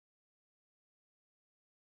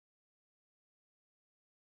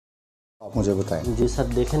आप मुझे बताएं। जी सर,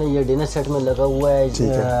 देखें ना, ये डिनर सेट में लगा हुआ है,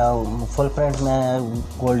 फुल प्रिंट में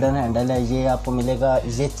गोल्डन हैंडल है। ये आपको मिलेगा,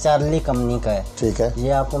 ये चार्ली कंपनी का है। ठीक है, ये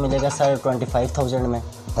आपको मिलेगा सर 25,000 में।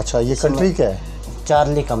 अच्छा, ये कंट्री का है?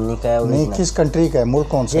 चार्ली कंपनी का है। नहीं, किस कंट्री का है? मुल्क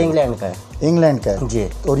कौन सा? इंग्लैंड का है। इंग्लैंड का है जी।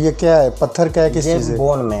 और ये क्या है? पत्थर का है? किस चीज़ है?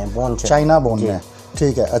 बोन में, बोन चाइना बोन में।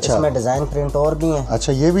 ठीक है, अच्छा। इसमें डिज़ाइन प्रिंट और भी है।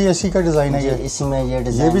 अच्छा, ये भी इसी का डिज़ाइन है? ये इसी में ये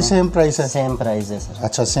डिज़ाइन, ये भी सेम प्राइस है? सेम प्राइस है सर।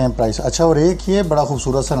 अच्छा, सेम प्राइस। अच्छा, और एक ये बड़ा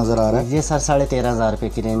खूबसूरत सा नज़र आ रहा है। ये सर 13,500 रुपये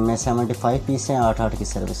की रेंज में 75 पीस हैं, 8 की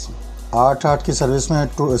सर्विस में। 8 की सर्विस में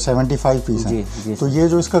 75 पीस है। जी। तो ये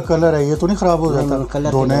जो इसका कलर है, ये तो नहीं ख़राब हो जाता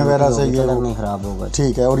धोने वगैरह से? ये कलर नहीं ख़राब होगा।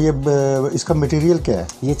 ठीक है, और ये इसका मटेरियल क्या है?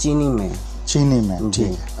 ये चीनी में। चीनी में, ठीक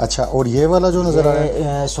है। अच्छा, और ये वाला जो नज़र आ रहा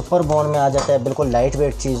है सुपर बोन में आ जाता है, बिल्कुल लाइट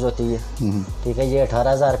वेट चीज़ होती है। ठीक है, ये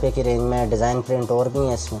 18,000 रुपये की रेंज में, डिज़ाइन प्रिंट और भी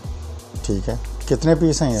है इसमें। ठीक है, कितने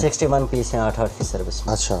पीस हैं ये? 61 पीस हैं, 8 की सर्विस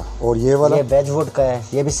में। अच्छा, और ये वाला? ये बेजवुड का है,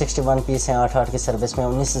 ये भी 61 पीस हैं, 8 की सर्विस में,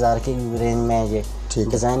 19,000 की रेंज में है ये।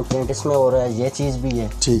 डिज़ाइन प्रिंट इसमें और ये चीज़ भी है।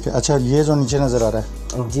 ठीक है। अच्छा, ये जो नीचे नज़र आ रहा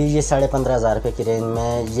है जी, ये 15,500 रुपये की रेंज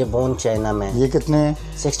में, ये बोन चाइना में। ये कितने?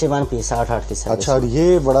 61 पीस, 8 की सर्विस। अच्छा, और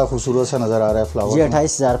ये बड़ा खूबसूरत सा नज़र आ रहा है फ्लावर। ये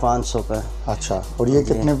 28,500 का। अच्छा, और ये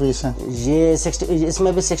कितने पीस हैं? ये 60,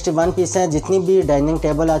 इसमें भी 61 पीस हैं। जितनी भी डाइनिंग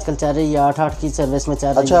टेबल आजकल चल रही है 8 की सर्विस में चल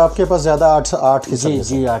रही है। अच्छा, आपके पास ज़्यादा 8 की सर्विस?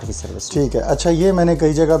 जी, 8 की सर्विस। ठीक है। अच्छा, ये मैंने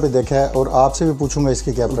कई जगह पे देखा है और आपसे भी पूछूंगा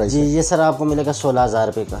इसकी क्या प्राइस है? जी, ये सर आपको मिलेगा 16,000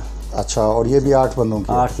 रुपये का। अच्छा, और ये भी 8 बंदों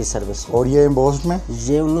की? 8 की सर्विस। और ये एम्बोस्ड में?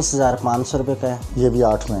 ये 19,500 रुपये का है। ये भी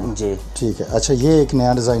 8 में है? जी। ठीक है। अच्छा, ये एक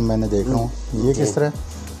नया डिज़ाइन मैंने देख रहा हूँ, ये किस तरह?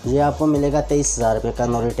 ये आपको मिलेगा 23,000 रुपये का,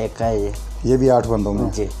 नोरी टेक का है ये भी 8 बंदों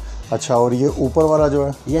में? जी। अच्छा, और ये ऊपर वाला जो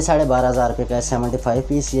है? ये 12,500 रुपये का है, 75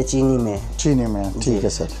 पीस। ये चीनी में है। चीनी में है, ठीक है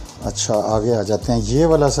सर। अच्छा, आगे आ जाते हैं। ये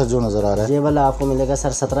वाला सर जो नज़र आ रहा है? ये वाला आपको मिलेगा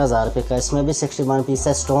सर 17,000 रुपये का। इसमें भी 61 पीस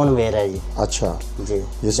है, स्टोन वेयर है ये। अच्छा जी।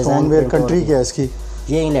 ये स्टोन वेयर कंट्री क्या है इसकी?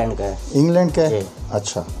 ये इंग्लैंड का है। इंग्लैंड का है?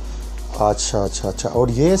 अच्छा अच्छा अच्छा अच्छा।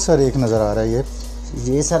 और ये सर एक नज़र आ रहा है,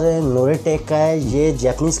 ये सर नोरी टेक का है। ये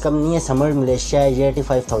जापानीज़ कंपनी है, समर मलेशिया है। ये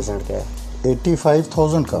 85,000 का है।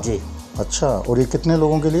 85,000 का? जी। अच्छा, और ये कितने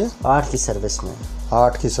लोगों के लिए? 8 की सर्विस में।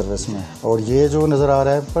 8 की सर्विस में। और ये जो नज़र आ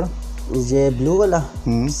रहा है पर? ये ब्लू वाला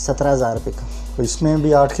 17,000 रुपये का। तो इसमें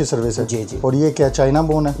भी 8 की सर्विस है? जी। और ये क्या चाइना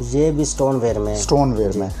बोन है? ये भी स्टोन वेयर में। स्टोन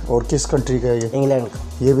वेयर में। और किस कंट्री का है ये? इंग्लैंड का।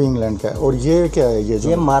 ये भी इंग्लैंड का है। और ये क्या है ये जो?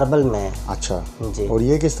 ये मार्बल में है। अच्छा जी। और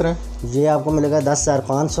ये किस तरह? ये आपको मिलेगा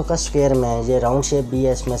 10,500 का, स्क्वायर में है। ये राउंड शेप भी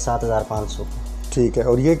है, इसमें 7,500। ठीक है।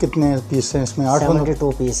 और ये कितने पीस हैं इसमें?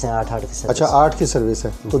 72 पीस हैं, 8 की सर्विस। अच्छा, 8 की सर्विस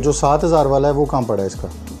है। तो जो 7,000 वाला है वो कहाँ पड़ा है इसका?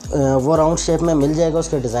 वो राउंड शेप में मिल जाएगा,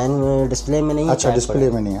 उसके डिज़ाइन डिस्प्ले में नहीं है। अच्छा, डिस्प्ले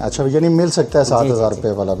में नहीं है। अच्छा, यानी मिल सकता है 7,000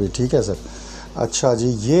 रुपये वाला भी? ठीक है सर। अच्छा जी,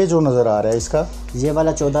 ये जो नज़र आ रहा है इसका? ये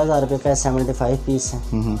वाला 14,000 रुपये का है, 75 पीस है।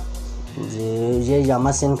 ये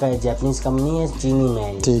यामासिन का है, जापानीज़ कंपनी है, चीनी में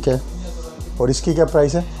है। ठीक है। और इसकी क्या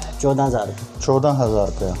प्राइस है? 14,000 रुपये। 14,000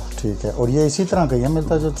 रुपये, ठीक है। और ये इसी तरह का ही है,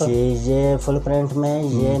 मिलता जुलता? ये फुल प्रिंट में,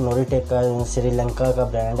 ये नोरी टेक का श्रीलंका का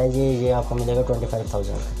ब्रांड है। ये आपको मिलेगा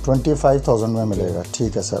 25,000। 25,000 में मिलेगा,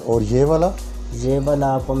 ठीक है सर। और ये वाला? ये वाला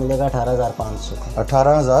आपको मिलेगा 18,500 का।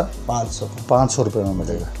 18,500 रुपये में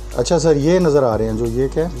मिलेगा। अच्छा सर, ये नज़र आ रहे हैं जो, ये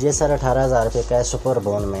क्या है? ये सर 18,000 रुपये का है, सुपर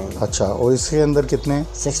बोन में है। अच्छा, और इसके अंदर कितने?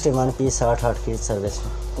 61 पीस, 8 की सर्विस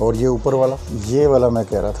में। और ये ऊपर वाला? ये वाला मैं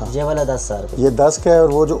कह रहा था, ये वाला 10,000 रुपये। ये 10 का है।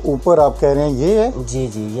 और वो जो ऊपर आप कह रहे हैं ये है? जी,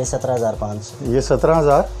 ये 17,500। ये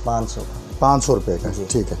 17,500 रुपये का,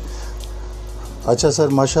 ठीक है। अच्छा सर,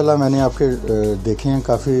 माशाल्लाह मैंने आपके देखे हैं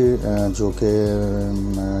काफ़ी जो कि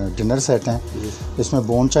डिनर सेट हैं। इसमें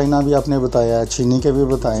बोन चाइना भी आपने बताया है, चीनी के भी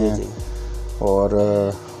बताए हैं,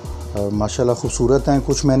 और माशाल्लाह खूबसूरत हैं।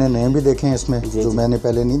 कुछ मैंने नए भी देखे हैं इसमें जो मैंने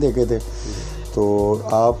पहले नहीं देखे थे। तो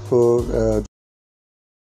आप